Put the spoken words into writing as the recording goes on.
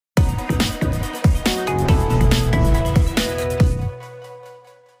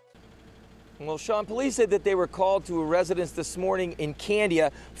Well, Sean, police said that they were called to a residence this morning in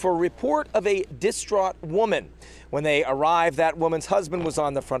Candia for a report of a distraught woman. When they arrived, that woman's husband was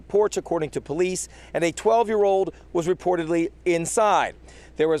on the front porch, according to police, and a 12-year-old was reportedly inside.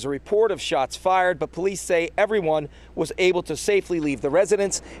 There was a report of shots fired, but police say everyone was able to safely leave the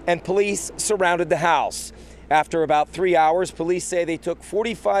residence, and police surrounded the house. After about 3 hours, police say they took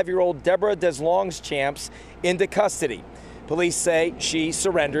 45-year-old Deborah Deslongchamps into custody. Police say she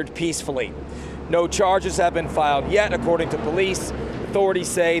surrendered peacefully. No charges have been filed yet, according to police. Authorities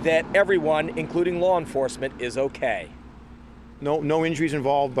say that everyone, including law enforcement, is okay. No injuries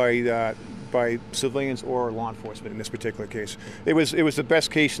involved by civilians or law enforcement in this particular case. It was the best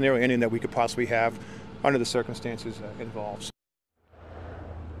case scenario ending that we could possibly have under the circumstances involved.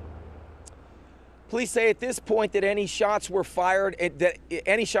 Police say at this point that any shots were fired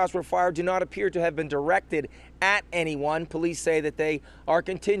do not appear to have been directed at anyone. Police say that they are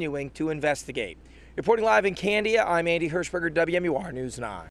continuing to investigate. Reporting live in Candia, I'm Andy Hirschberger, WMUR News 9.